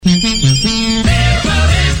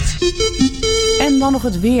Dan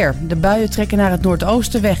nog het weer. De buien trekken naar het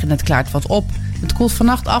noordoosten weg en het klaart wat op. Het koelt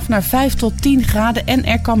vannacht af naar 5 tot 10 graden en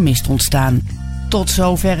er kan mist ontstaan. Tot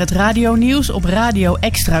zover het radionieuws op Radio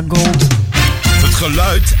Extra Gold. Het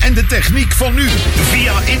geluid en de techniek van nu.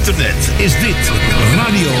 Via internet is dit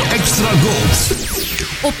Radio Extra Gold.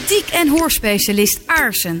 Optiek- en hoorspecialist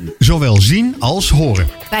Aarsen. Zowel zien als horen.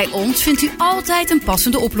 Bij ons vindt u altijd een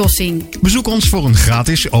passende oplossing. Bezoek ons voor een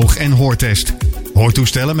gratis oog- en hoortest.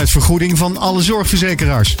 Hoortoestellen met vergoeding van alle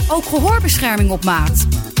zorgverzekeraars. Ook gehoorbescherming op maat.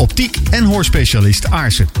 Optiek- en hoorspecialist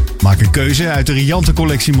Aarsen. Maak een keuze uit de riante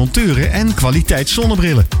collectie monturen en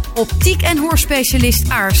kwaliteitszonnebrillen. Optiek- en hoorspecialist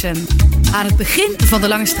Aarsen. Aan het begin van de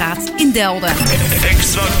Lange Straat in Delden.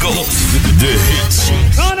 Extra Gold. De hits.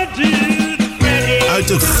 Uit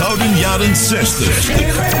de gouden jaren 60.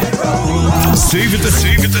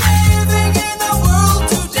 70.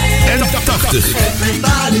 En 80.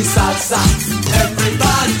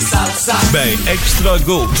 Bij Extra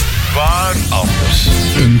Gold. Waar anders?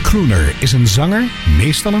 Een crooner is een zanger,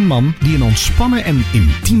 meestal een man, die een ontspannen en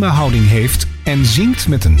intieme houding heeft en zingt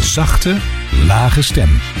met een zachte, lage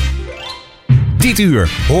stem. Dit uur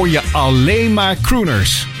hoor je alleen maar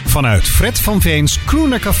crooners. Vanuit Fred van Veens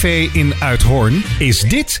Crooner Café in Uithoorn is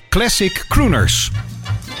dit Classic Crooners.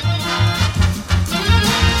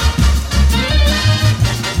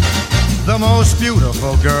 The most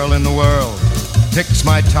beautiful girl in the world picks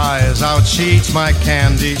my tires out, she eats my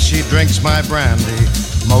candy, she drinks my brandy.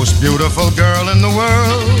 Most beautiful girl in the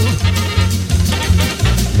world.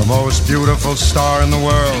 The most beautiful star in the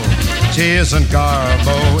world. She isn't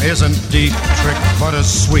Garbo, isn't Dietrich, but a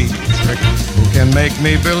sweet trick who can make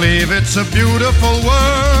me believe it's a beautiful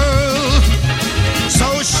world.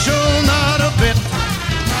 Social, not a bit,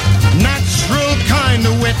 natural kind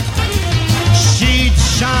of wit. She'd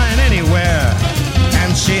shine anywhere,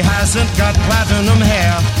 and she hasn't got platinum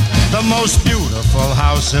hair. The most beautiful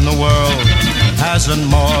house in the world hasn't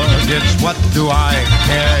mortgage. What do I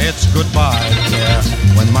care? It's goodbye care.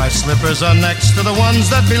 When my slippers are next to the ones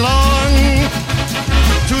that belong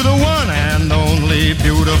to the one and only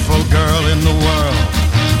beautiful girl in the world.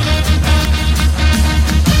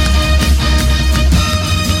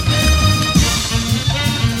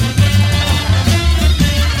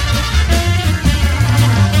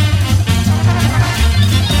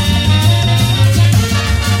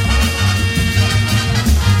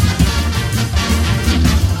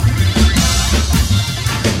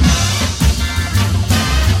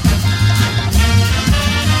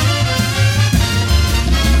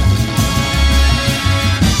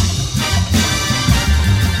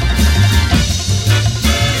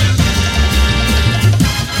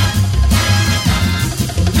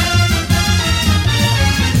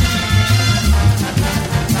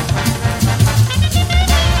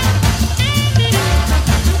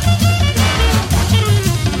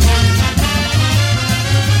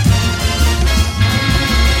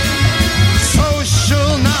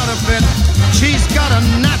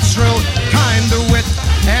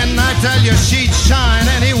 She'd shine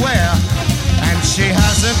anywhere, and she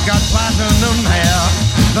hasn't got platinum hair.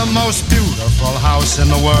 The most beautiful house in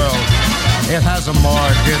the world, it has a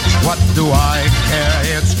mortgage. What do I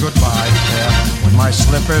care? It's goodbye care. When my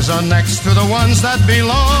slippers are next to the ones that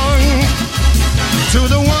belong to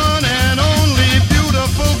the one and only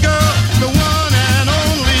beautiful girl, the one and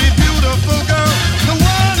only beautiful girl, the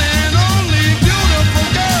one and only beautiful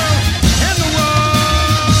girl in the world.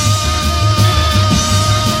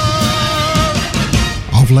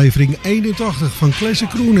 Aflevering 81 van Classic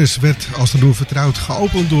Crooners werd als te doen vertrouwd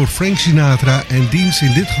geopend door Frank Sinatra en diens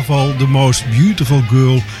in dit geval The Most Beautiful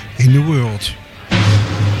Girl in the World.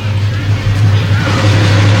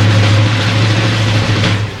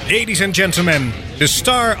 Ladies and gentlemen, the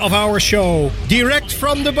star of our show, direct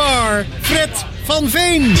from the bar, Fred van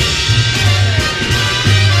Veen.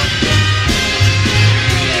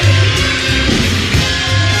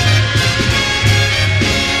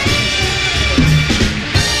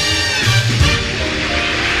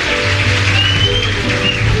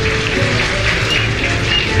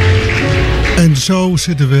 En zo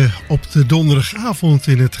zitten we op de donderdagavond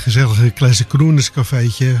in het gezellige Classic Crooners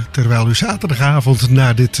cafeetje, terwijl u zaterdagavond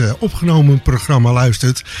naar dit opgenomen programma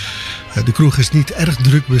luistert. De kroeg is niet erg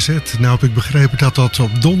druk bezet. Nou heb ik begrepen dat dat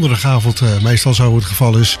op donderdagavond meestal zo het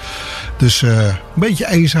geval is. Dus een beetje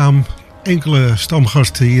eenzaam. Enkele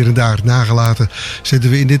stamgasten hier en daar nagelaten zitten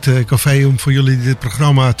we in dit café om voor jullie dit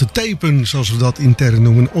programma te tapen, zoals we dat intern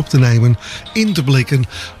noemen, op te nemen, in te blikken.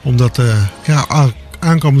 Omdat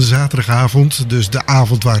aankomende zaterdagavond, dus de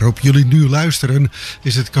avond waarop jullie nu luisteren,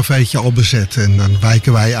 is het cafeetje al bezet. En dan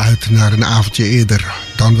wijken wij uit naar een avondje eerder.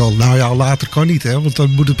 Dan wel, nou ja, later kan niet, hè, want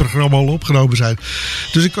dan moet het programma al opgenomen zijn.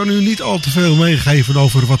 Dus ik kan u niet al te veel meegeven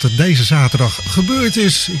over wat er deze zaterdag gebeurd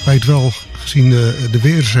is. Ik weet wel, gezien de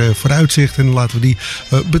weersvooruitzichten, laten we die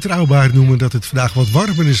betrouwbaar noemen, dat het vandaag wat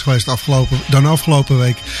warmer is geweest dan afgelopen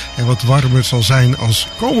week. En wat warmer zal zijn als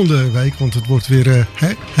komende week, want het wordt weer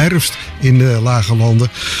herfst in de lage landen.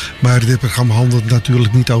 Maar dit programma handelt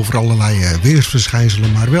natuurlijk niet over allerlei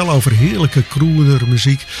weersverschijnselen, maar wel over heerlijke crooner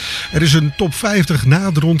muziek. Er is een top 50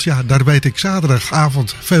 naderend. Ja, daar weet ik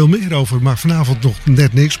zaterdagavond veel meer over, maar vanavond nog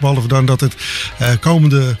net niks. Behalve dan dat het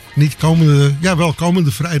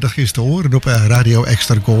komende vrijdag is te horen op Radio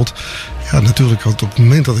Extra Gold. Ja, natuurlijk, want op het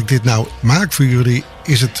moment dat ik dit nou maak voor jullie,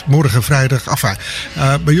 is het morgen vrijdag. Enfin,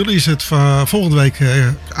 bij jullie is het volgende week,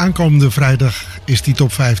 aankomende vrijdag, is die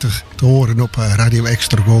top 50 te horen op Radio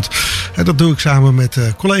Extra Gold. En dat doe ik samen met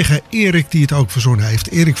collega Erik, die het ook verzonnen heeft.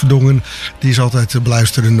 Erik Verdongen, die is altijd te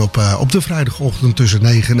beluisteren op de vrijdagochtend tussen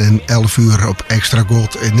 9 en 11 uur op Extra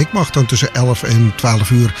Gold. En ik mag dan tussen 11 en 12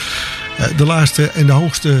 uur de laatste en de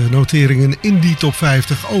hoogste noteringen in die top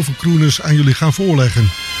 50 over Crooners aan jullie gaan voorleggen.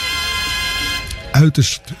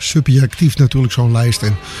 Uiterst subjectief natuurlijk zo'n lijst.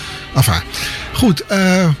 En, enfin, goed,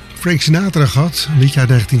 Frank Sinatra gehad, een liedje uit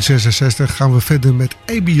 1966. Gaan we verder met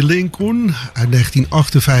Abbey Lincoln uit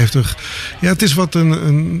 1958. Ja, het is het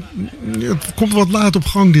komt wat laat op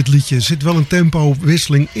gang, dit liedje. Er zit wel een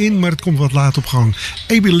tempowisseling in, maar het komt wat laat op gang.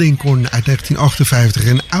 Abbey Lincoln uit 1958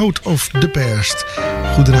 en Out of the Past.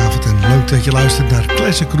 Goedenavond en leuk dat je luistert naar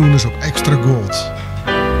Classic Crooners op Extra Gold.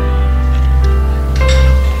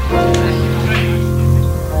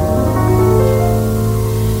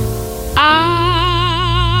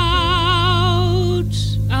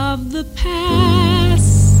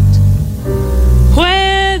 Past,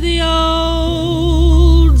 where the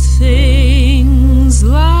old things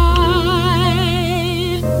lie,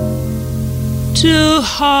 to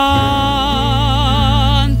haunt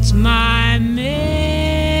my memory.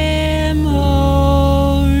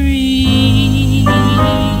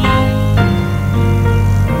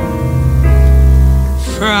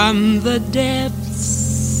 From the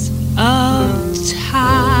depths of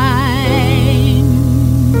time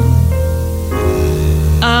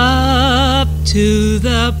up to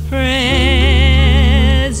the present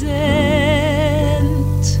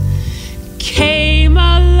came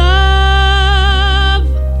a love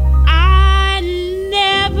I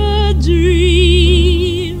never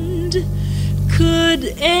dreamed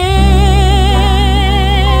could ever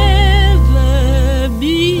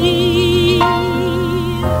be.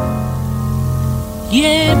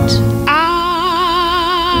 Yet out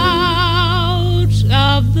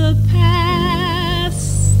of the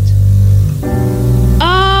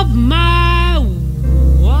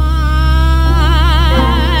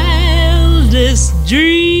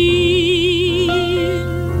dreams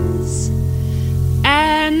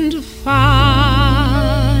and fondest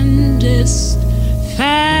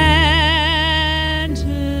fantasy.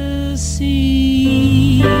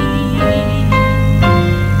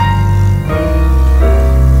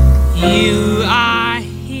 You are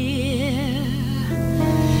here,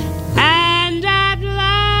 and at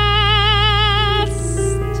last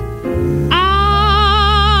out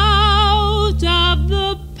of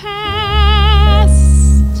the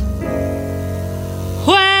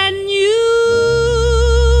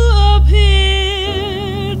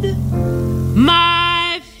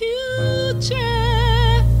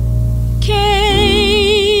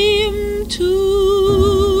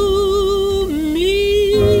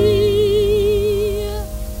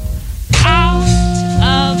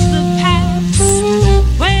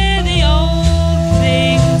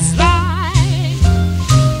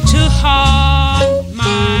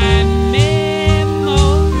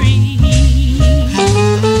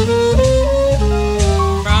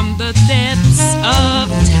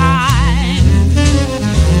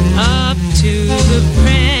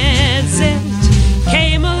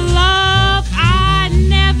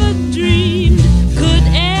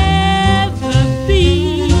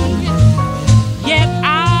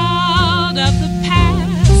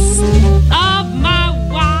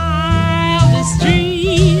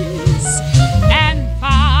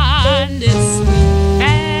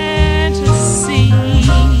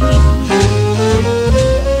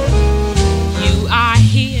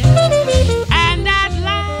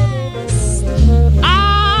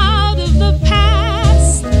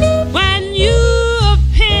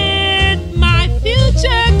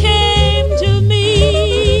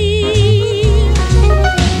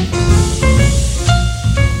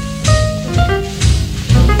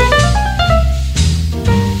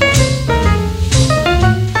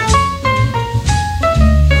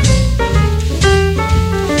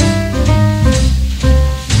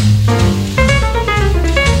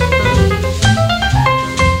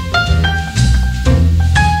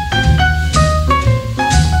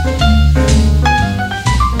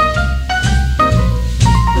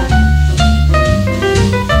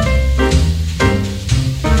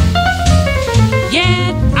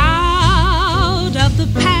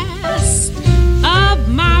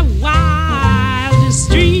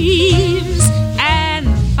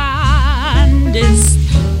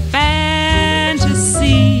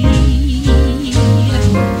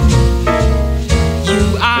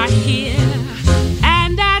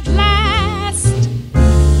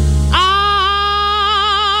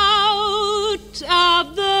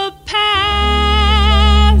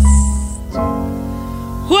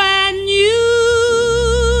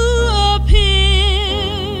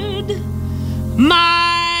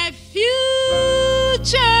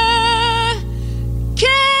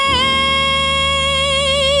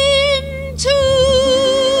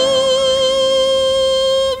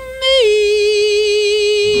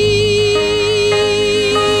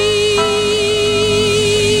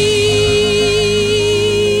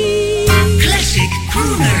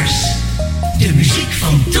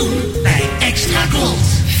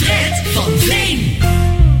Fred van Veen.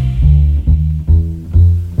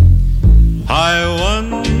 I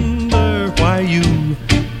wonder why you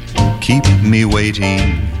keep me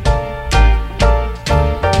waiting,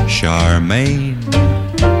 Charmaine,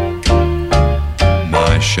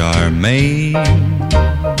 my Charmaine.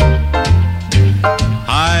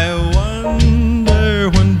 I wonder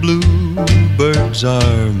when bluebirds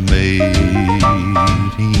are mating,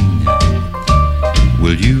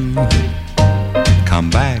 will you come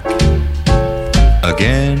back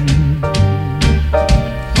again?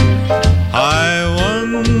 I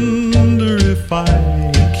wonder if I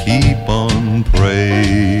keep on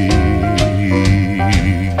praying,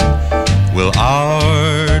 will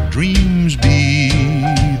our dreams be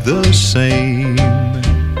the same?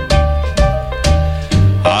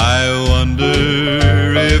 I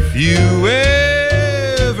wonder if you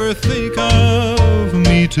ever think of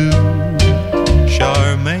me too,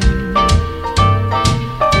 Charmaine,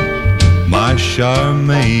 my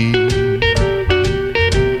Charmaine.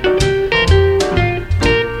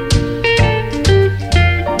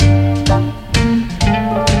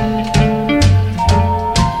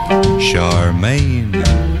 Charmaine,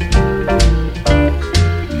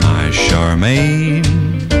 my Charmaine.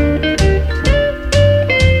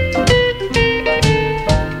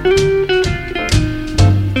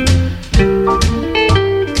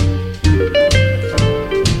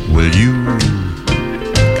 Will you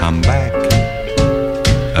come back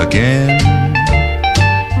again?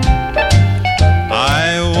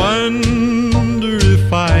 I wonder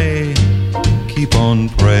if I keep on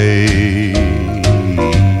praying,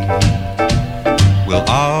 will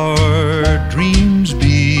our dreams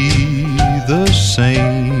be the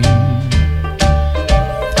same?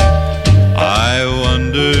 I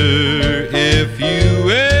wonder if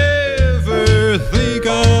you ever think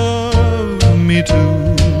of me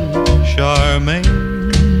too, Charmaine,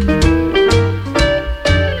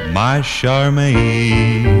 my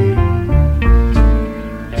Charmaine.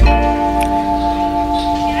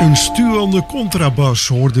 Een stuwende contrabas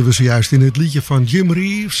hoorden we zojuist in het liedje van Jim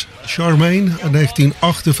Reeves, Charmaine, uit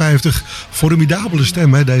 1958. Formidabele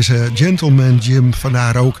stem, hè, deze gentleman Jim.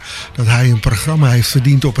 Vandaar ook dat hij een programma heeft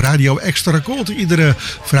verdiend op Radio Extra Gold. Iedere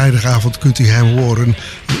vrijdagavond kunt u hem horen.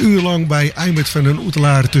 Een uur lang bij Eimert van den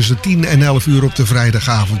Oetelaar tussen 10 en 11 uur op de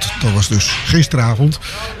vrijdagavond. Dat was dus gisteravond.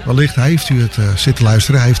 Wellicht heeft u het zitten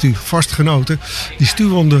luisteren, heeft u vast genoten. Die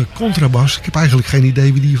stuwende contrabas, ik heb eigenlijk geen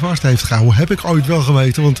idee wie die vast heeft gehouden. Heb ik ooit wel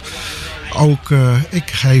geweten, want ook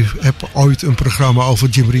ik heb ooit een programma over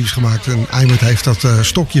Jim Reeves gemaakt. En Eimert heeft dat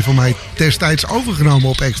stokje van mij destijds overgenomen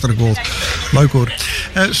op Extra Gold. Leuk hoor.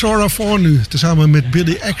 Sarah Vaughan nu, tezamen met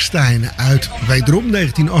Billy Eckstine uit wederom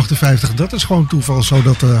 1958. Dat is gewoon toeval,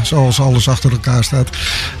 zoals alles achter elkaar staat.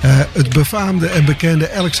 Het befaamde en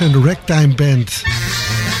bekende Alexander Ragtime Band.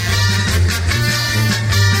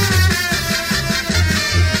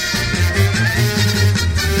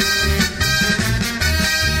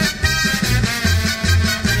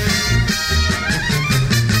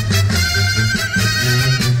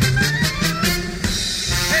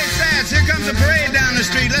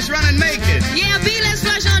 Let's run and make it. Yeah, B, let's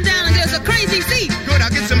flush on down and there's a crazy seat. Good, I'll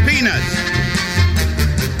get some peanuts.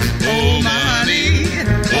 Oh, my honey,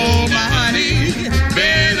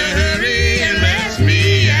 better hurry and let's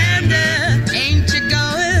meander. Ain't you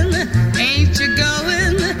going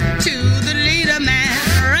to the leader man,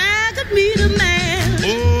 ragged meter man?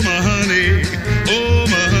 Oh, my honey,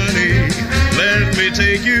 let me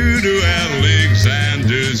take you to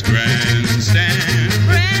Alexander's grandstand.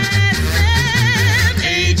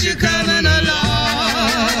 You coming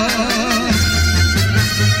along?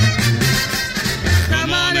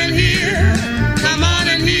 Come on in here,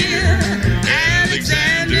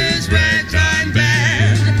 Alexander's Ragtime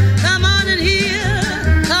Band. Come on in here,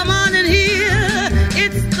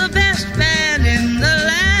 it's the best band in the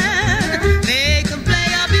land. They can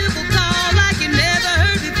play a bugle call like you never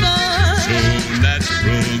heard before. So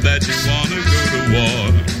natural that you wanna go to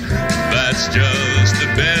war. That's just the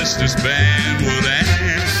bestest band would have.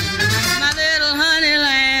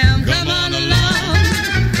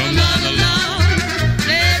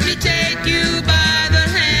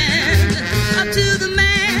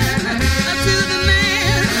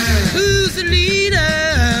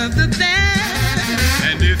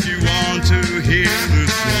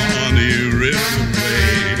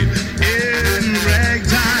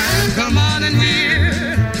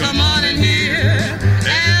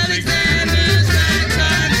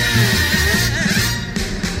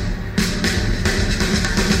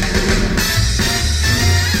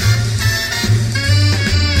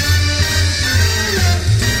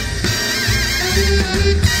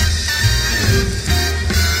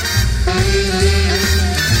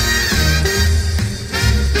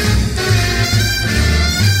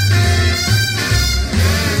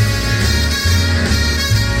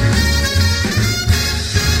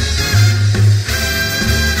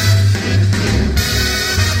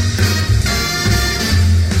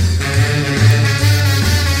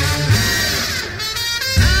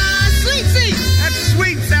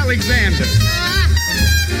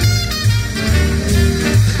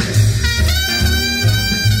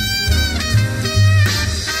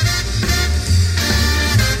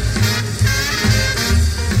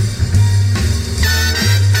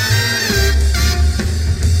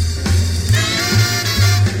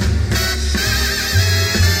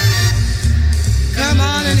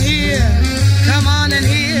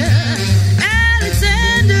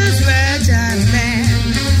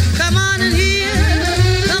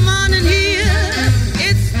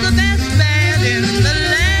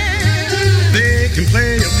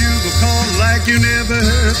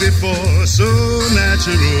 before, so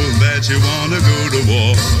natural that you wanna go to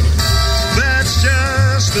war. That's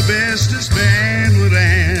just the bestest band with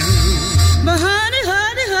Ann. But honey,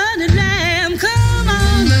 honey, honey, lamb, come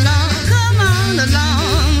on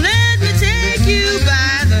along, let me take you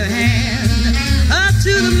by the hand, up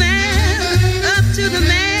to the man,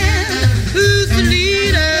 who's the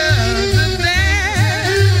leader of the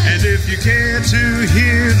band. And if you care to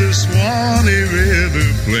hear the Swanee River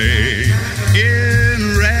play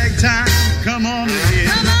in ragtime, come on in here.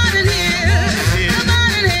 Come on in here,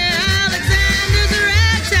 Alexander's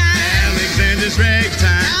ragtime. Alexander's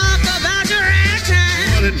ragtime. Talk about your ragtime.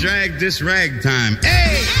 What a drag this ragtime.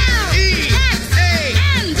 A-L-E-X-A-N-D-R.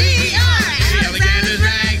 Alexander's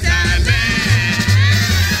ragtime band.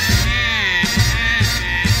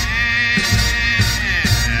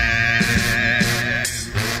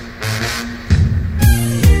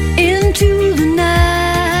 Into the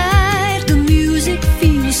night, the music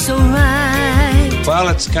feels so right. Well,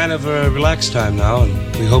 it's kind of a relaxed time now, and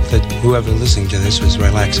we hope that whoever listening to this was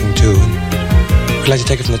relaxing too. And we'd like to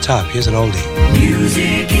take it from the top. Here's an oldie.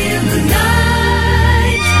 Music in the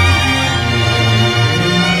night.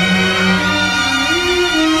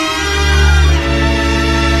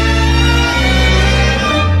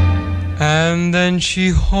 And then she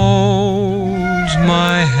holds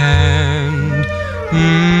my hand.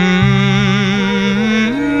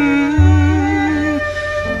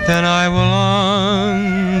 Then I will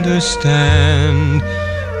understand.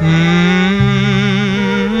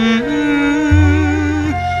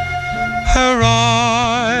 Her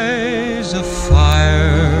eyes of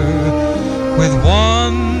fire with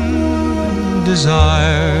one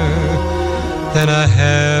desire, then a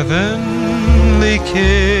heavenly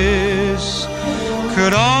kiss.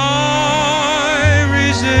 Could I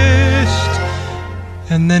resist?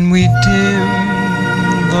 And then we dim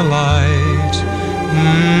the light.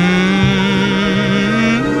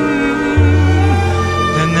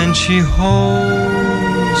 And then she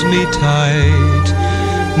holds me tight.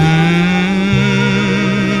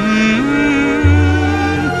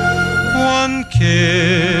 One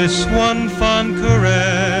kiss, one fond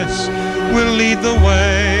caress will lead the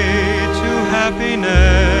way to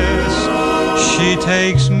happiness. She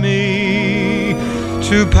takes me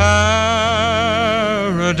to paradise.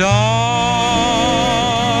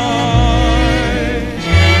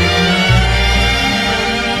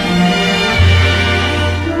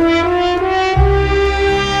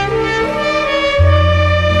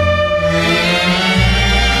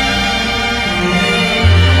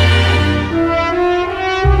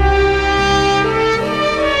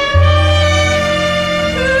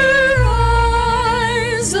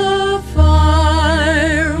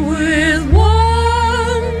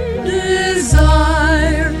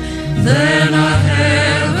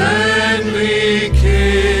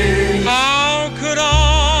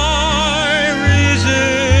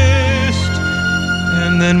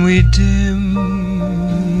 Then we dim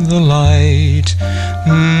the light.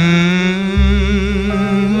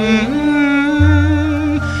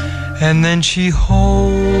 And then she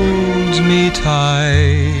holds me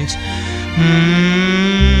tight.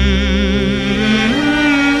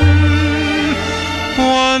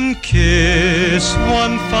 One kiss,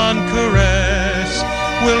 one fond caress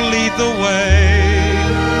will lead the way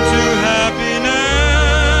to happiness.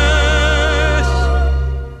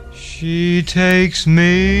 She takes me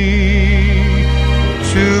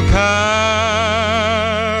to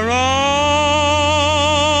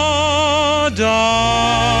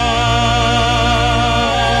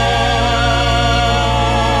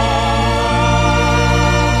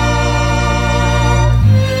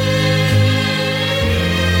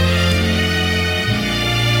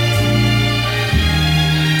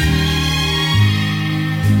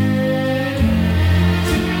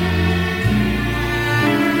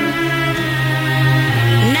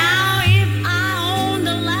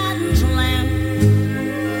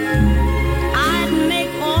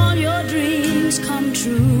Come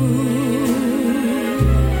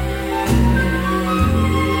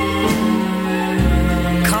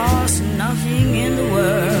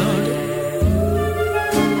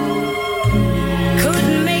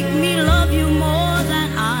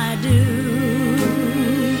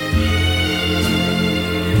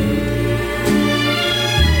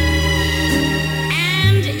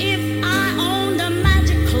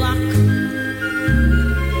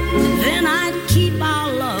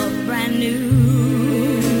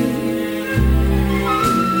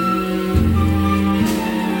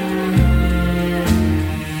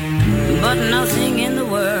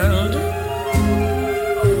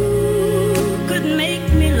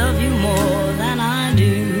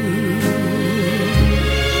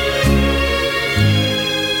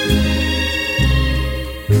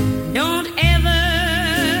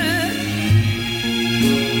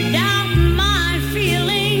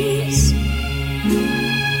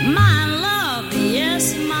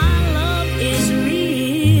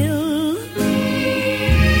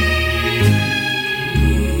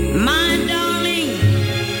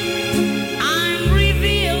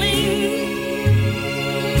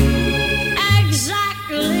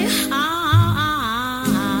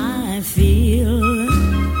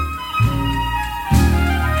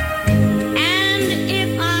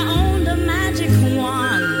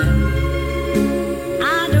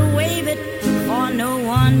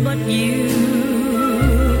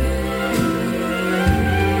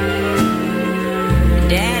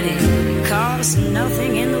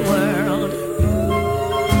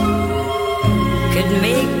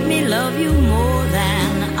love you more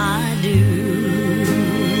than I do.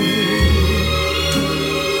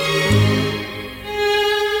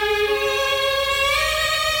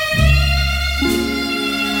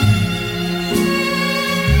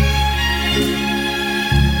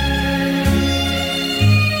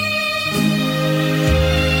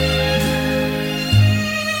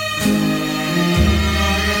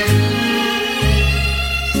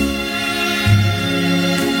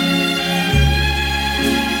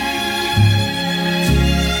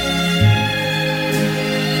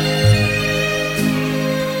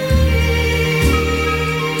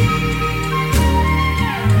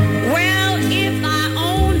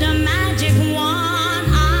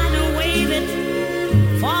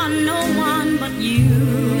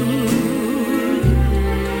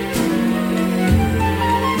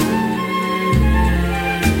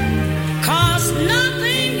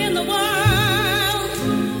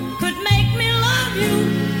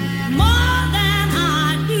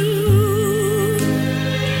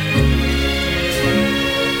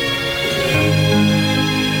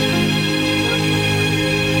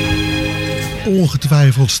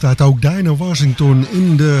 Ongetwijfeld staat ook Dinah Washington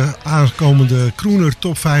in de aankomende Crooner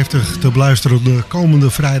Top 50 te beluisteren de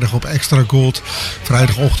komende vrijdag op Extra Gold.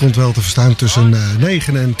 Vrijdagochtend wel te verstaan tussen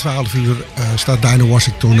 9 en 12 uur staat Dinah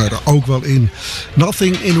Washington er ook wel in.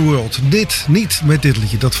 Nothing in the World. Dit niet met dit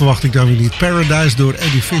liedje, dat verwacht ik dan weer niet. Paradise door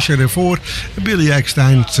Eddie Fisher ervoor. Billy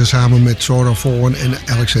Eckstein samen met Zora Vaughan en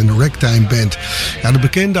Alexander Ragtime Band. Ja, de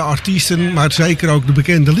bekende artiesten, maar zeker ook de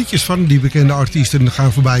bekende liedjes van die bekende artiesten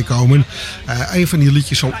gaan voorbij komen. Een van die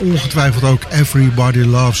liedjes zal ongetwijfeld ook Everybody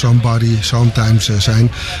Loves Somebody Sometimes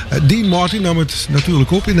zijn. Dean Martin nam het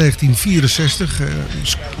natuurlijk op in 1964.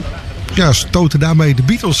 Ja, stoten daarmee de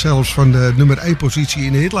Beatles zelfs van de nummer 1 positie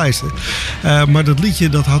in de hitlijsten. Maar dat liedje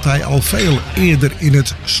dat had hij al veel eerder in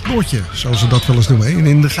het snortje, zoals ze dat wel eens noemen, en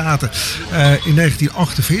in de gaten. In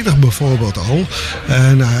 1948 bijvoorbeeld al.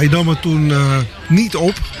 Hij nam het toen niet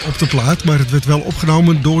op de plaat, maar het werd wel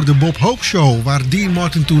opgenomen door de Bob Hope Show, waar Dean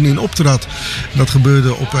Martin toen in optrad. Dat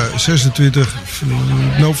gebeurde op 26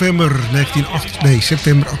 oktober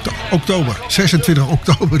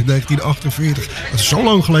 1948. Dat is zo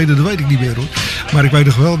lang geleden, dat weet ik niet meer hoor. Maar ik weet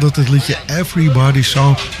nog wel dat het liedje Everybody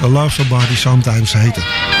Loves Somebody Sometimes heette.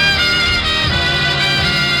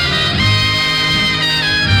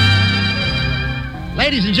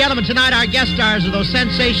 Ladies and gentlemen, tonight our guest stars are those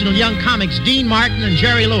sensational young comics Dean Martin and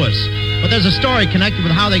Jerry Lewis. But there's a story connected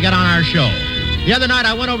with how they got on our show. The other night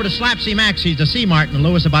I went over to Slapsy Maxie's to see Martin and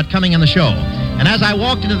Lewis about coming on the show. And as I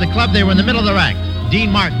walked into the club, they were in the middle of the act.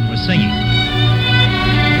 Dean Martin was singing.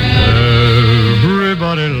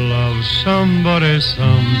 Everybody loves somebody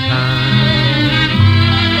sometime.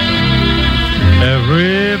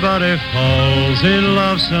 Everybody falls in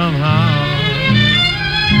love somehow.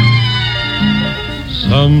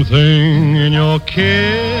 Something in your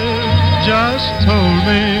kiss just told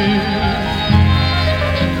me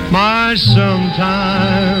my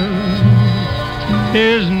sometime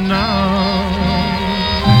is now.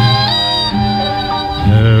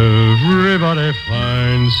 Everybody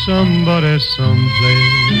finds somebody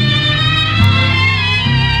someplace.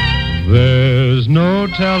 There's no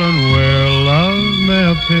telling where love may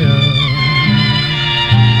appear.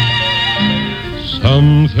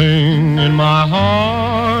 Something in my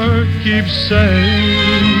heart keeps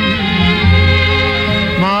saying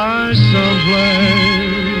my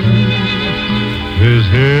someplace is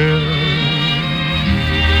here.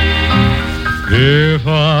 If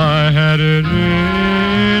I had it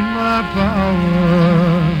in my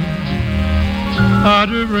power, I'd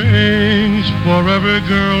arrange for every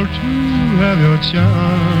girl to have your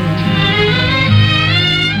charm.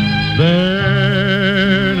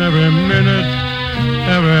 Then every minute,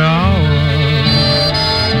 every hour,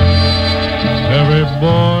 every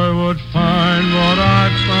boy would find what I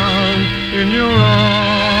found in your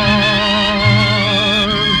arms.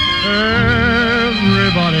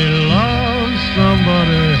 Everybody loves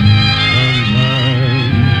somebody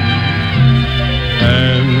sometime.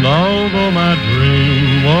 And although my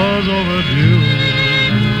dream was overdue,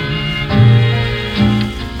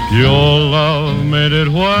 your love made it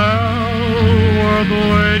well worth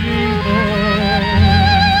waiting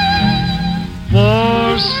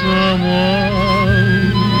for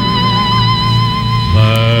someone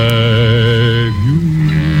like you.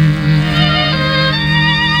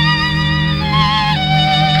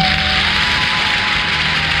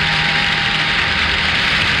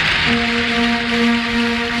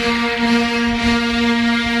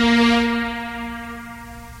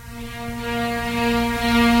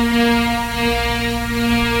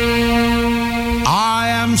 I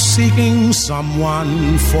am seeking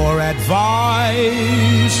someone for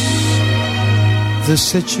advice. The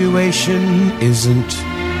situation isn't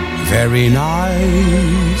very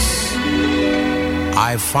nice.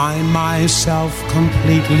 I find myself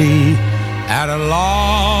completely at a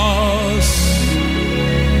loss.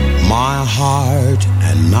 My heart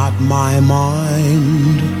and not my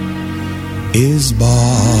mind is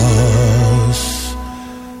boss.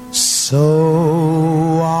 So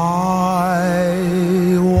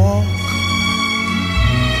I walk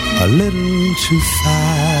a little too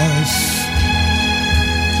fast,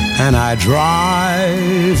 and I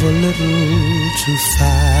drive a little too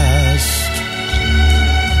fast,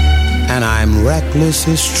 and I'm reckless,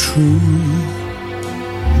 it's true,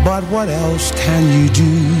 but what else can you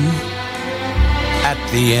do at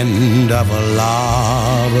the end of a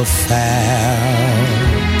love affair?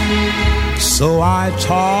 So I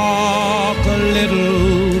talk a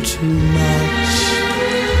little too much,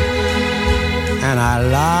 and I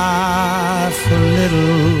laugh a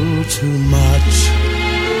little too much,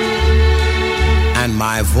 and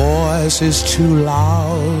my voice is too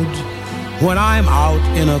loud when I'm out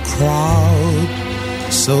in a crowd,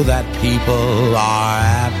 so that people are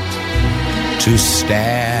apt to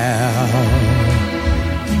stare.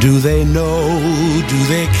 Do they know, do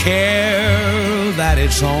they care that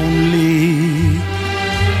it's only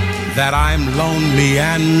that I'm lonely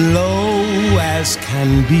and low as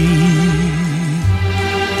can be?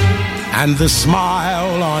 And the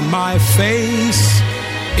smile on my face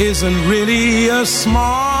isn't really a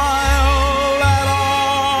smile at all.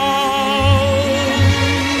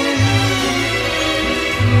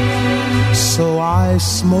 So I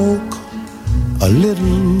smoke a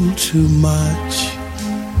little too much,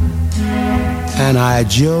 and I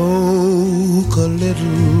joke a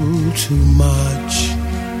little too much,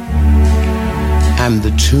 and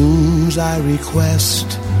the tunes I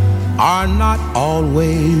request are not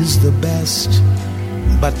always the best,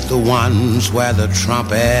 but the ones where the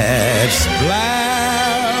trumpets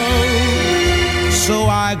blare. So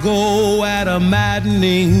I go at a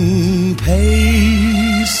maddening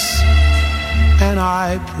pace, and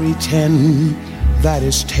I pretend that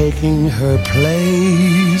it's taking her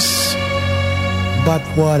place. But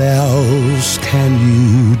what else can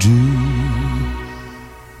you do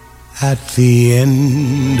at the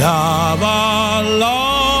end of a love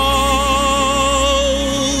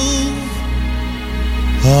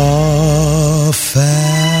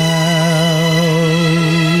affair?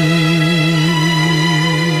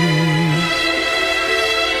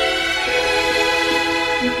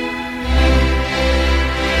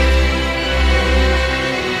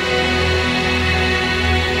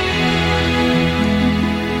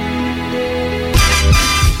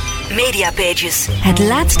 Mediapages. Het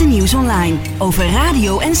laatste nieuws online over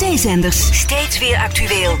radio en zeezenders. Steeds weer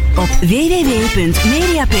actueel op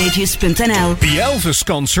www.mediapages.nl. The Elvis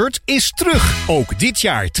Concert is terug. Ook dit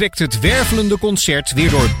jaar trekt het wervelende concert weer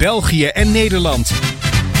door België en Nederland.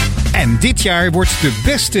 En dit jaar wordt de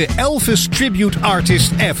beste Elvis tribute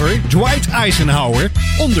artist ever, Dwight Eisenhower,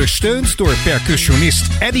 ondersteund door percussionist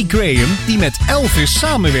Eddie Graham, die met Elvis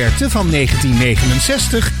samenwerkte van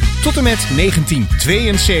 1969 tot en met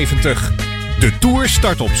 1972. De tour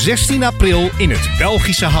start op 16 april in het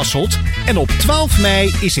Belgische Hasselt en op 12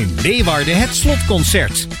 mei is in Leeuwarden het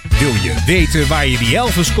slotconcert. Wil je weten waar je die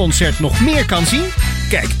Elvis-concert nog meer kan zien?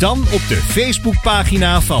 Kijk dan op de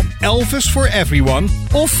Facebookpagina van Elvis for Everyone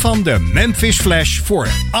of van de Memphis Flash voor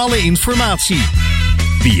alle informatie.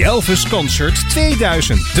 The Elvis Concert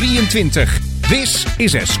 2023. This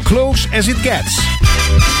is as close as it gets.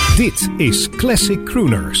 Dit is Classic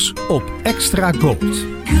Crooners op Extra Gold.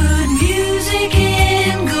 Good music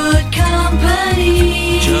in good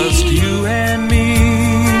company. Just you and me.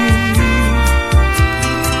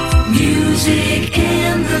 Music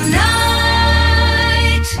in the night.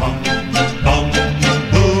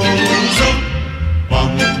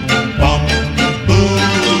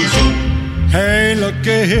 Hey, look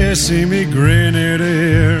here, see me grin ear to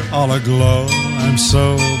ear, all aglow. I'm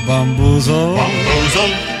so bamboozled.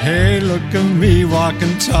 Hey, look at me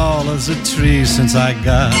walking tall as a tree since I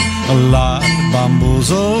got a lot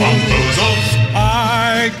bamboozled.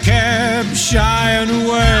 I kept shying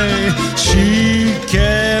away, she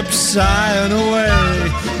kept sighing away.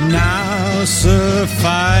 Now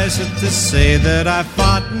suffice it to say that I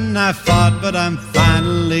fought and I fought, but I'm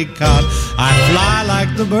finally caught. I fly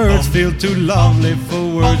like the birds, feel too lovely for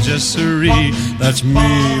words just to read. That's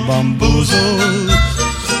me bamboozled,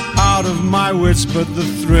 out of my wits, but the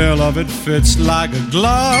thrill of it fits like a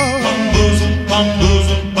glove. Bamboozled,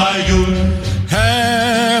 bamboozled by you.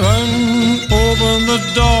 Heaven, open the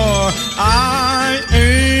door, I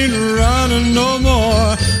ain't running no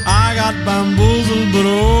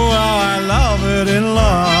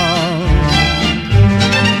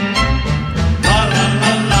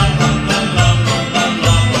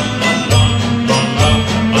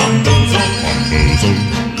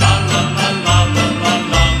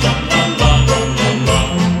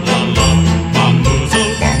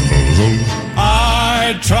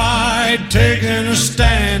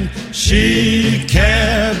She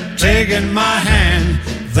kept taking my hand,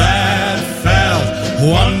 that felt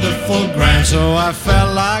wonderful grand. So I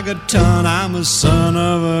felt like a ton, I'm a son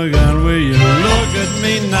of a gun. Will you look at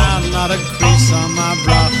me now, not a crease on my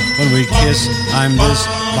brow. When we kiss, I'm this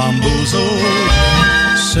bamboozled,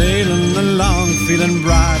 sailing along, feeling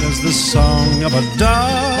bright as the song of a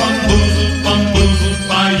dove. Bamboozled, bamboozled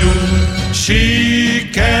by you. She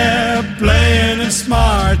kept playing it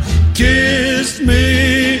smart, kissed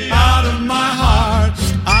me out of my heart.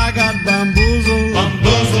 I got bamboozled,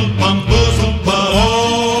 bamboozled, bamboozled, but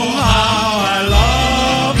oh, how I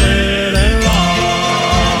love it and love.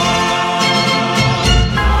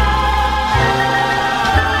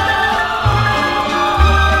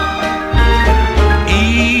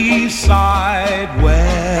 East side,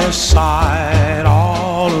 west side,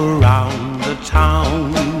 all around the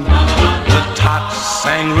town. The tots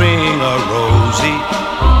sang Ring a Rosie,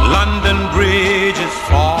 London Bridge is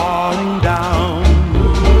falling down.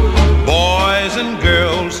 Boys and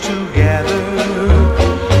girls together,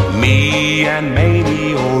 me and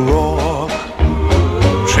Mamie O'Rourke,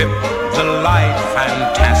 trip the light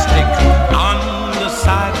fantastic on the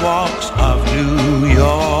sidewalks of New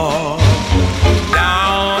York.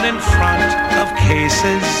 Down in front of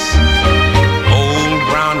cases, old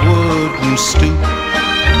brown wooden stoop.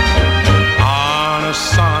 On a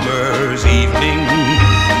summer's evening,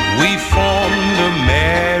 we formed a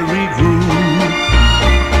merry group.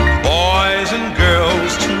 Boys and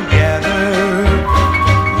girls together,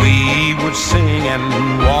 we would sing and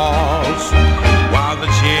waltz while the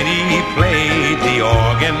Jenny played the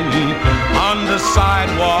organ on the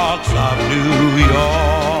sidewalks of New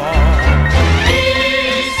York.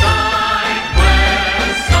 East side,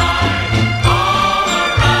 west side, all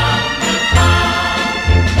around the town.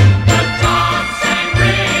 The tots sang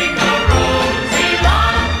Ring a Rosie,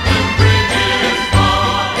 London Bridge is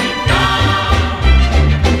falling down.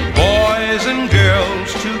 Boys and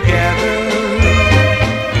girls together,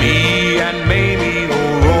 me and Mamie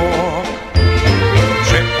O'Rourke,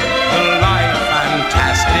 trip the light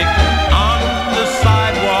fantastic on the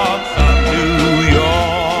sidewalks of New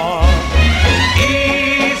York.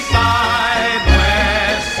 East side,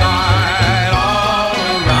 west side, all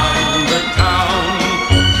around the town.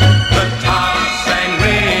 The tots sang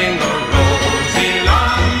Ring a Rosie,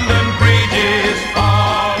 London Bridge is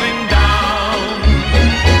falling down.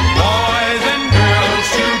 Boys and girls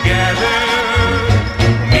together,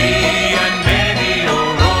 me and Mamie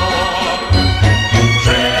O'Rourke,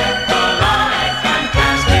 trip the light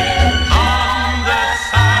fantastic on the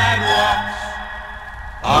sidewalks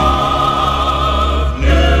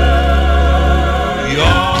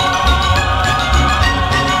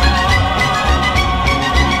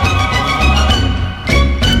of New York.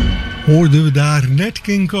 Hoorden we daar Nat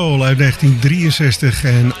King Cole uit 1963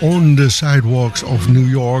 en On the Sidewalks of New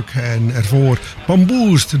York. En ervoor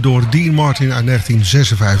Bamboozed door Dean Martin uit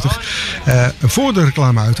 1956. Voor de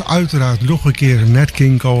reclame uiteraard nog een keer Nat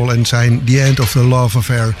King Cole en zijn The End of the Love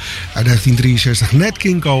Affair uit 1963. Nat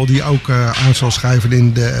King Cole die ook aan zal schrijven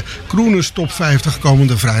in de Crooners Top 50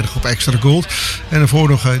 komende vrijdag op Extra Gold. En daarvoor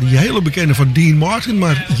nog die hele bekende van Dean Martin,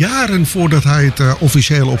 maar jaren voordat hij het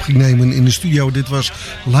officieel op ging nemen in de studio. Dit was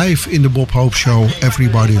live in de Bob Hope Show,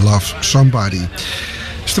 Everybody Loves Somebody.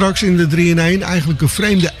 Straks in de 3-in-1 eigenlijk een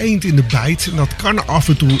vreemde eend in de bijt. En dat kan af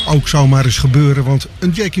en toe ook zomaar eens gebeuren. Want een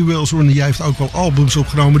Jackie Wilson die heeft ook wel albums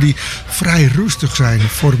opgenomen die vrij rustig zijn.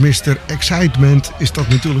 Voor Mr. Excitement is dat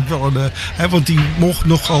natuurlijk wel een... want die mocht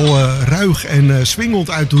nogal ruig en swingend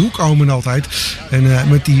uit de hoek komen altijd. En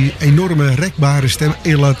met die enorme rekbare stem...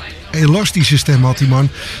 elastische stem had die man.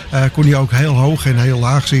 Kon hij ook heel hoog en heel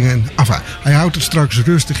laag zingen. Enfin, hij houdt het straks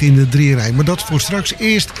rustig in de 3-in-1. Maar dat voor straks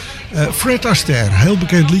eerst Fred Astaire. Heel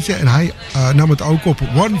bekend liedje. En hij nam het ook op.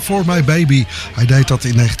 One for My Baby. Hij deed dat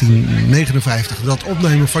in 1959. Dat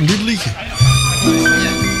opnemen van dit liedje.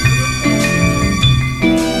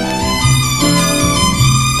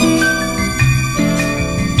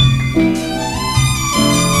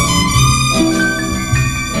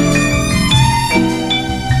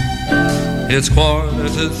 It's 2:45.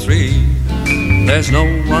 There's no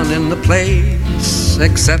one in the place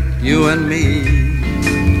except you and me.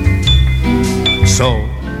 So,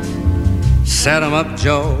 set 'em up,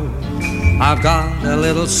 Joe. I've got a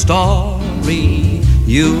little story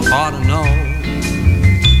you ought to know.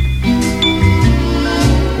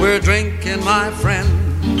 We're drinking, my friend,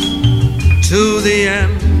 to the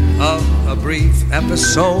end of a brief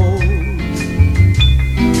episode.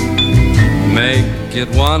 Make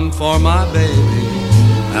it one for my baby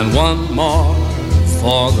and one more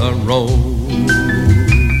for the road.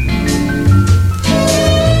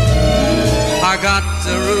 I got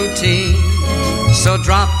a routine, so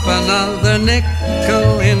drop another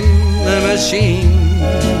nickel in the machine.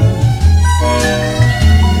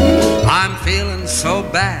 I'm feeling so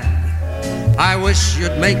bad, I wish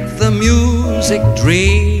you'd make the music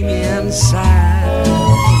dreamy and sad.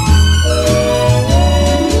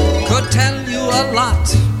 Could tell you a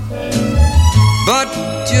lot, but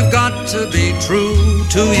you've got to be true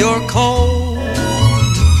to your code.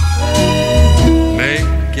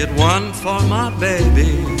 Make it one for my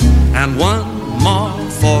baby and one more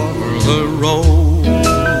for the road.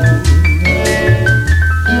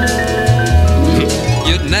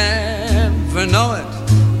 You'd never know it,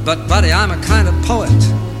 but buddy, I'm a kind of poet,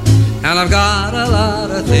 and I've got a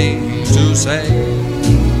lot of things to say.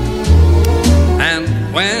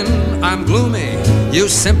 And when I'm gloomy, you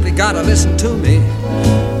simply gotta listen to me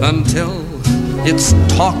until it's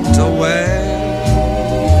talked away.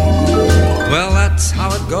 Well, that's how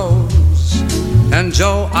it goes. And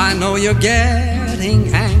Joe, I know you're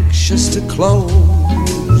getting anxious to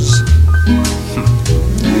close.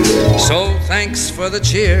 So thanks for the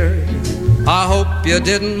cheer. I hope you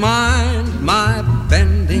didn't mind my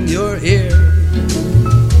bending your ear.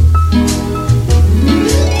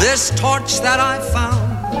 This torch that I found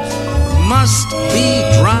must be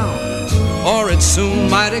drowned, or it soon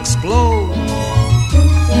might explode.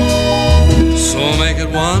 So make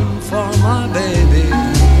it one for my baby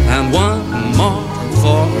and one more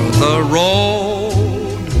for the road,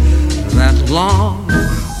 that long,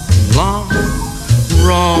 long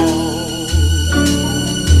road.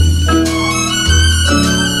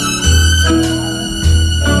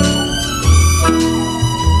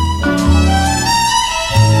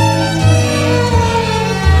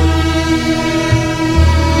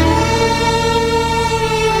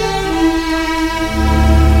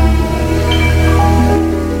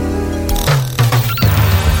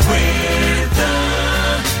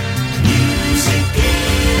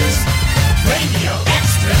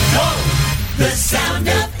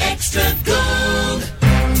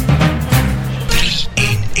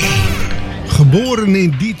 Geboren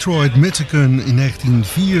in Detroit, Michigan in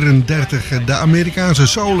 1934. De Amerikaanse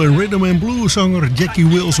soul- en rhythm and blues zanger Jackie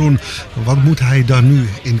Wilson. Wat moet hij dan nu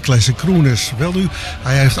in Classic Crooners? Wel nu,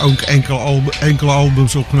 hij heeft ook enkele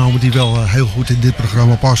albums opgenomen die wel heel goed in dit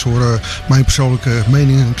programma passen. Hoor. Mijn persoonlijke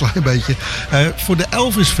mening een klein beetje. Voor de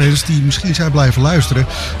Elvis-fans die misschien zijn blijven luisteren.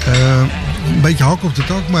 Een beetje hak op de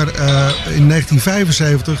tak, maar in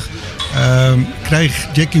 1975... kreeg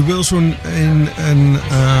Jackie Wilson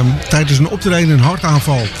tijdens een optreden een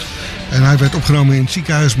hartaanval. En hij werd opgenomen in het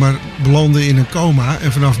ziekenhuis, maar belandde in een coma.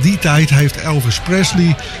 En vanaf die tijd heeft Elvis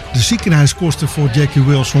Presley de ziekenhuiskosten voor Jackie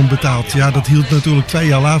Wilson betaald. Ja, dat hield natuurlijk 2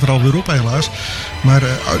 jaar later alweer op helaas. Maar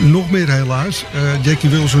nog meer helaas. Jackie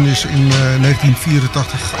Wilson is in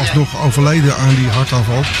 1984 alsnog overleden aan die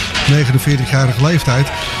hartaanval. 49-jarige leeftijd.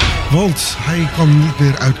 Want hij kwam niet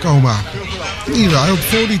meer uit coma. Hij had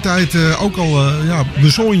voor die tijd ook al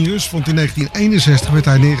bezonjes. Want in 1961 werd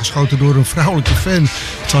hij neergeschoten door een vrouwelijke fan.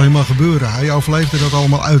 Het zal je maar gebeuren. Hij overleefde dat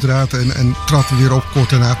allemaal uiteraard en trad weer op kort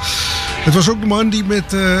daarna. Het was ook de man die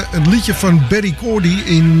met een liedje van Berry Gordy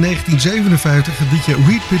in 1957, het liedje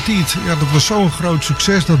Reed Petit. Ja, dat was zo'n groot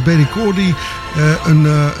succes dat Berry Gordy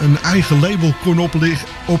een eigen label kon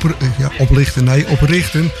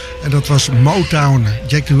oprichten. En dat was Motown.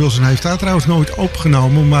 Jackie Wilson heeft daar trouwens nooit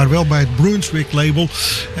opgenomen, maar wel bij het Brunswick label.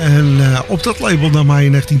 En op dat label nam hij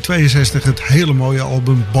in 1962 het hele mooie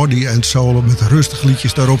album Body and Soul met rustige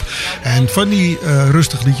liedjes daarop. En van die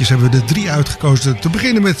rustige liedjes hebben we er 3 uitgekozen. Te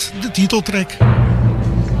beginnen met de titeltrack.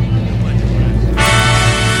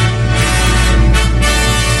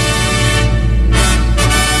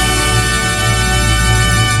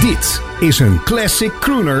 Dit is een classic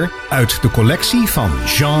crooner uit de collectie van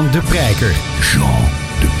Jean de Prijker. Jean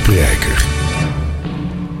de Prijker.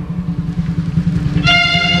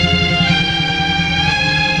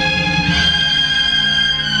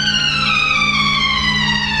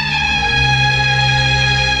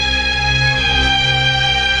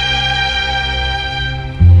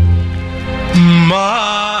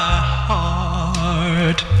 My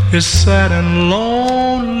heart is sad and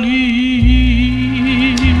lonely,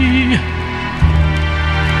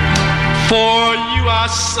 for you I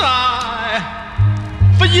sigh,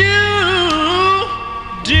 for you,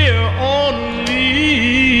 dear only.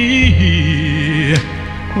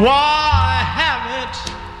 Why haven't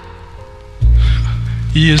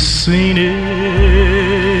you seen it?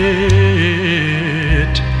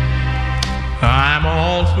 I'm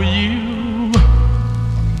all for you,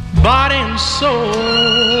 body and soul.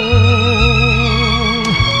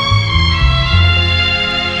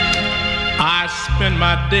 I spend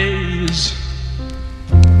my days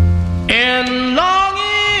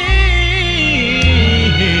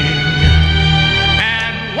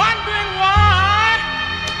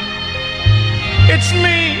It's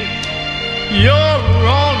me you're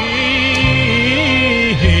wronging.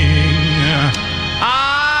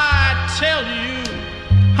 I tell you,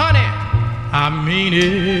 honey, I mean it.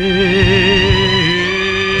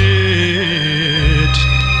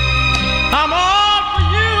 I'm all for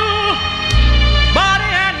you,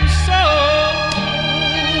 body and soul.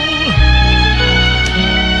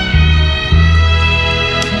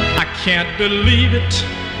 I can't believe it.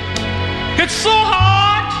 It's so hard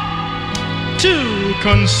to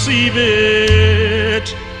conceive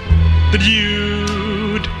it that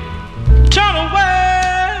you'd turn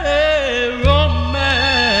away romance.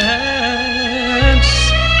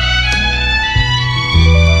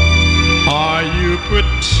 Are you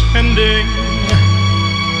pretending?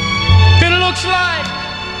 It looks like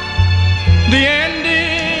the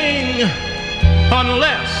ending,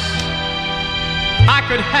 unless I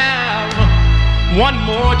could have one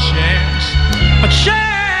more chance, a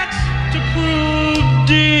chance to prove,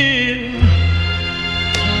 dear,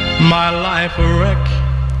 my life a wreck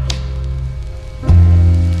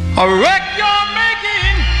you're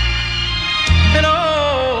making. And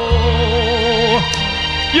oh,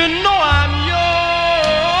 you know I'm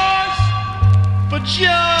yours, but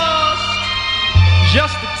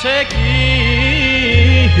just the taking.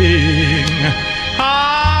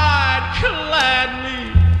 I'd gladly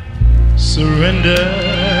surrender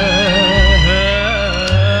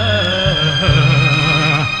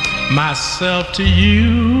myself to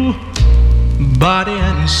you, body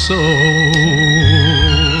and soul.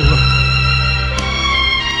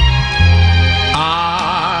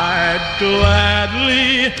 I'd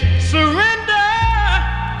gladly surrender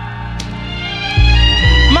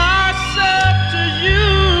myself to you,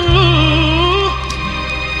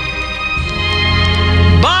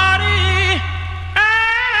 body and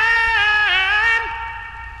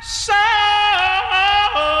soul.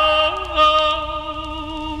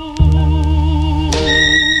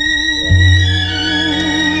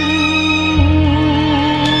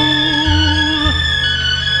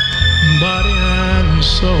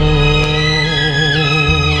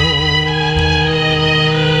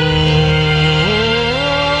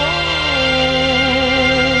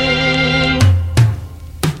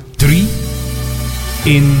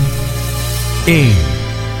 In 1.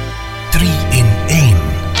 3 in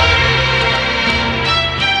 1.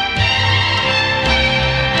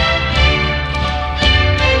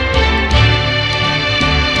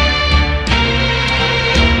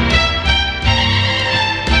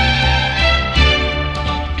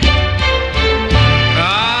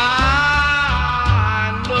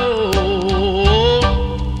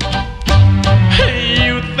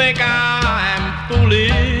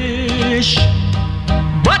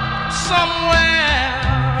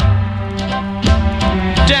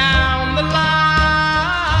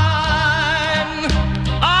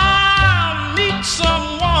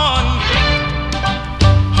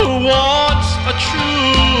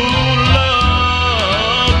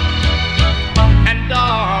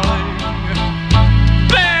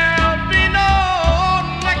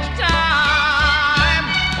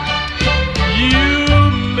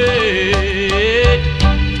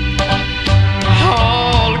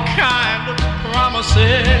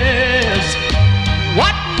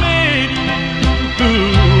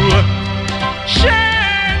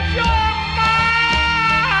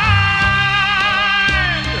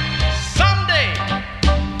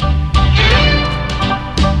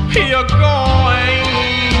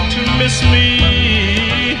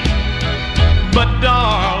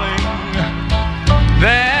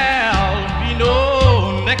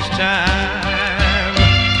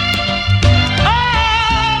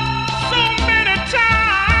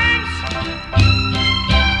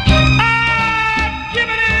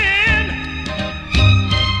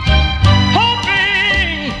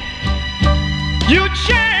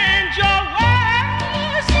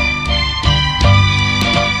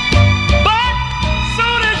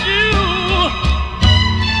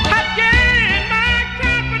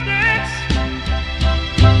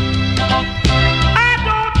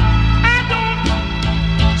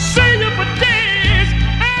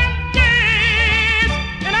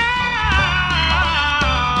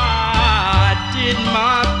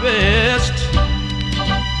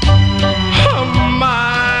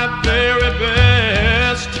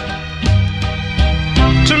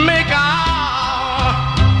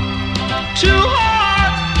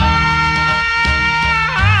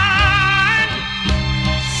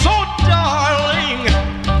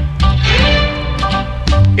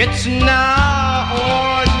 It's now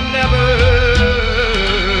or never.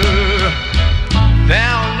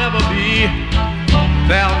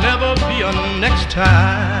 There'll never be a next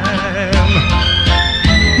time.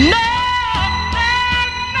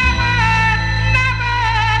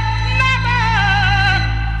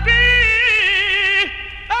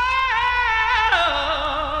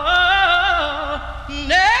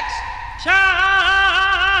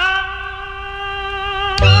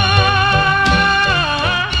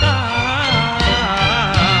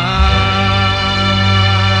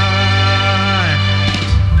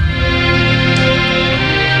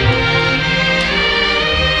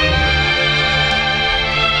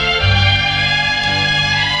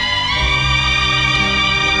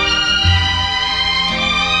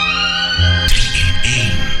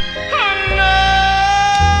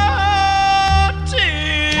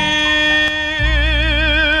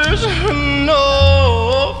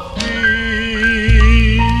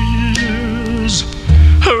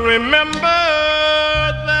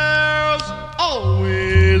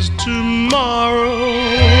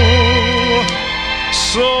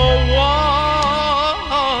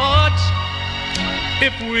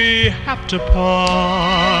 if we have to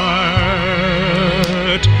part,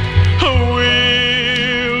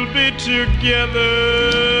 we'll be together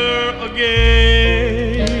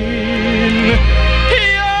again.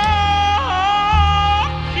 Your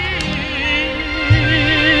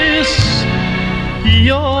kiss,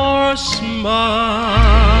 your smile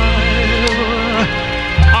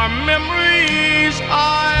are memories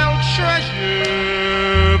I'll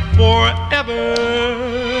treasure forever.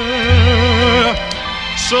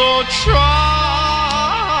 So try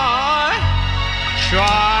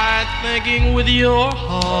thinking with your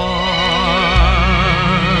heart.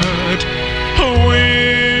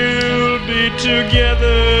 We'll be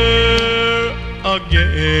together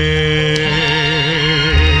again.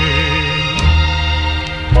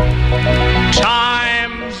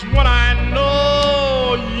 Times when I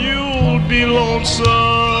know you'll be lonesome.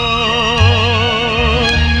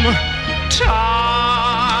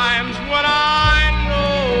 Times when I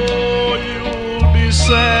know you'll be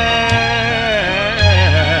sad.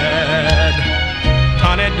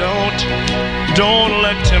 Honey, don't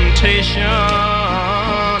let temptation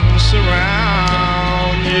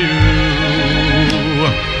surround you.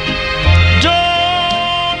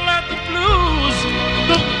 Don't let the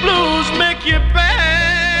blues make you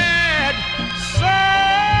bad. Someday,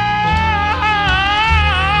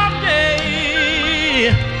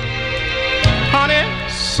 honey,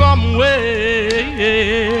 some way,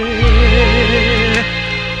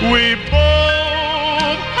 we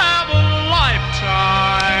both have a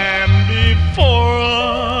lifetime before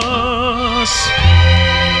us.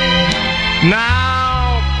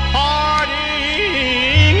 Now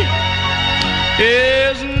parting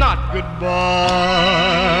is not goodbye.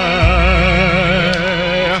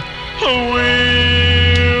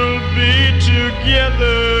 We'll be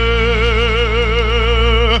together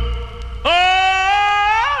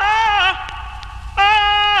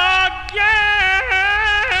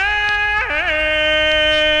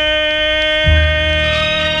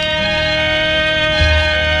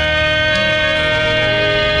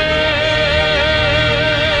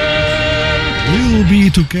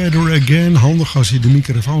Be Together Again. Handig als je de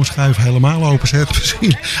microfoonschuif helemaal openzet.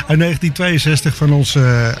 Misschien uit 1962 van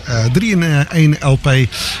onze 3-in-1 LP.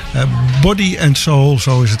 Body and Soul,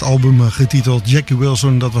 zo is het album getiteld. Jackie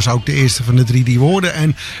Wilson, dat was ook de eerste van de 3 die woorden.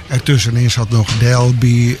 En ertussenin zat nog There'll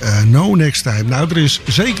Be No Next Time. Nou, er is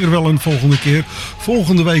zeker wel een volgende keer.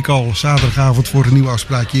 Volgende week al, zaterdagavond, voor een nieuw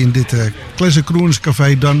afspraakje in dit Classic Crooners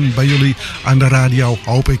Café. Dan bij jullie aan de radio,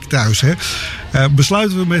 hoop ik thuis, hè.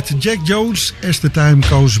 Besluiten we met Jack Jones, As the Time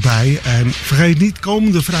Goes By. En vergeet niet,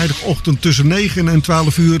 komende vrijdagochtend tussen 9 en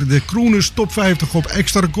 12 uur... de Crooners Top 50 op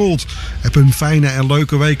Extra Gold. Heb een fijne en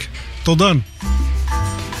leuke week. Tot dan.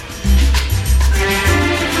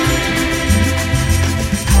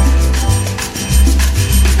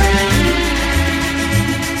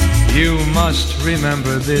 You must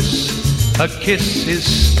remember this. A kiss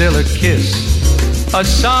is still a kiss. A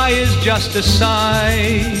sigh is just a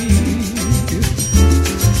sigh.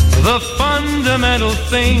 The fundamental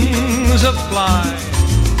things apply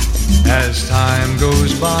as time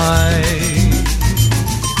goes by.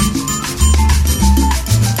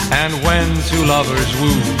 And when two lovers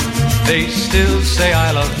woo, they still say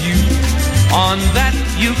I love you. On that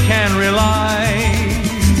you can rely.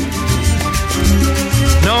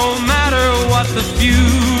 No matter what the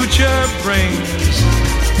future brings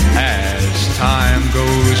as time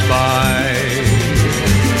goes by.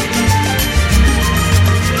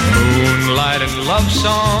 Moonlight and love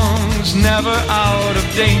songs never out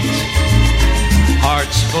of date.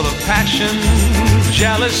 Hearts full of passion,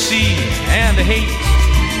 jealousy and hate.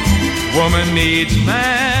 Woman needs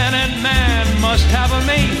man and man must have a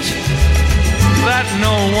mate that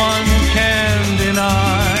no one can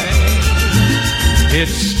deny.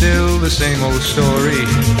 It's still the same old story,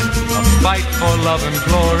 a fight for love and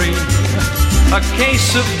glory, a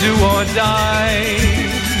case of do or die.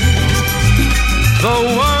 The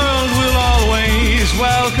world will always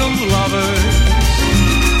welcome lovers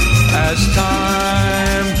as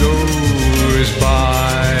time goes by.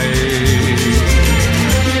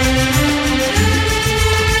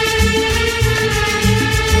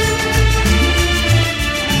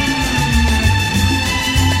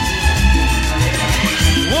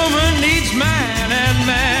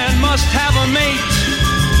 Must have a mate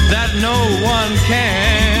that no one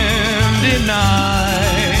can deny.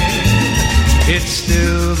 It's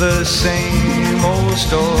still the same old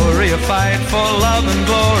story, a fight for love and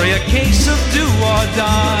glory, a case of do or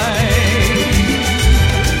die.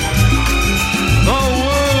 The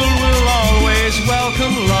world will always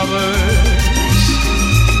welcome lovers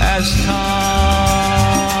as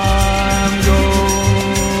time goes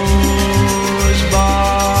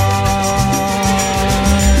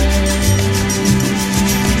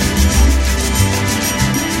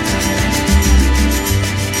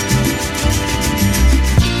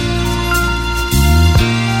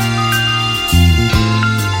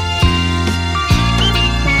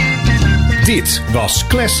Dit was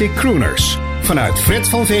Classic Crooners. Vanuit Fred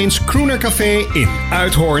van Veens Crooner Café in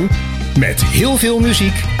Uithoorn. Met heel veel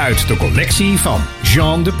muziek uit de collectie van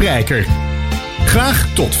Jean de Prijker.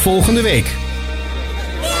 Graag tot volgende week.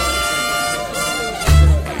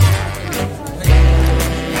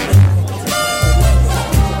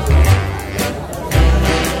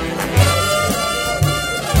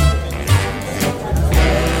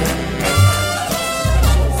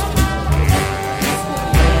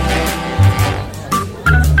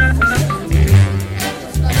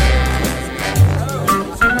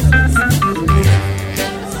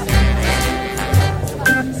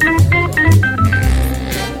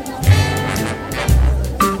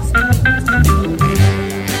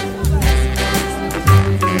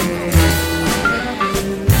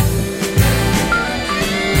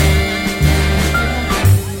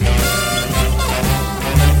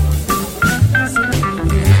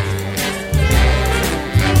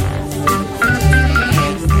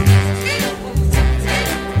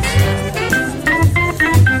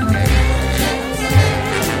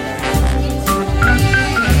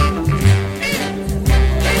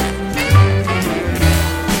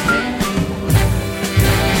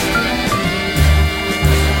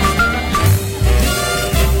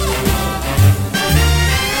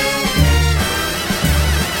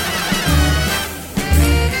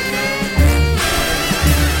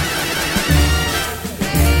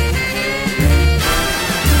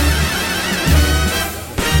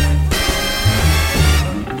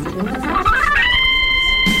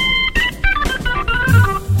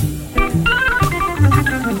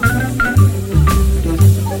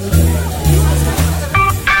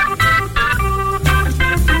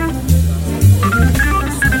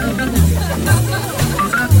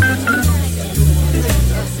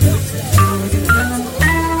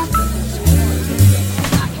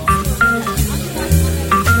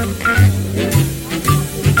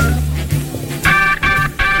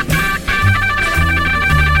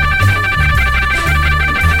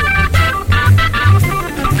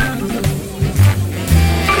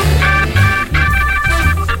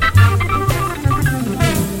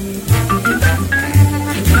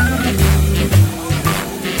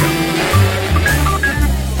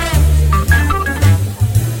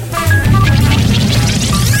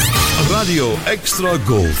 Extra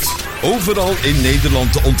Gold. Overal in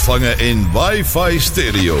Nederland te ontvangen in wifi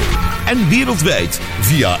stereo. En wereldwijd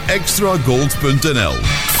via extragold.nl.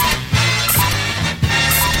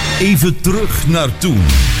 Even terug naar toen.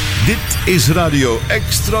 Dit is Radio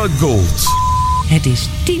Extra Gold. Het is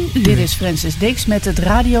 10 uur. Dit is Francis Dix met het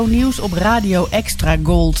radionieuws op Radio Extra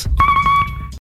Gold.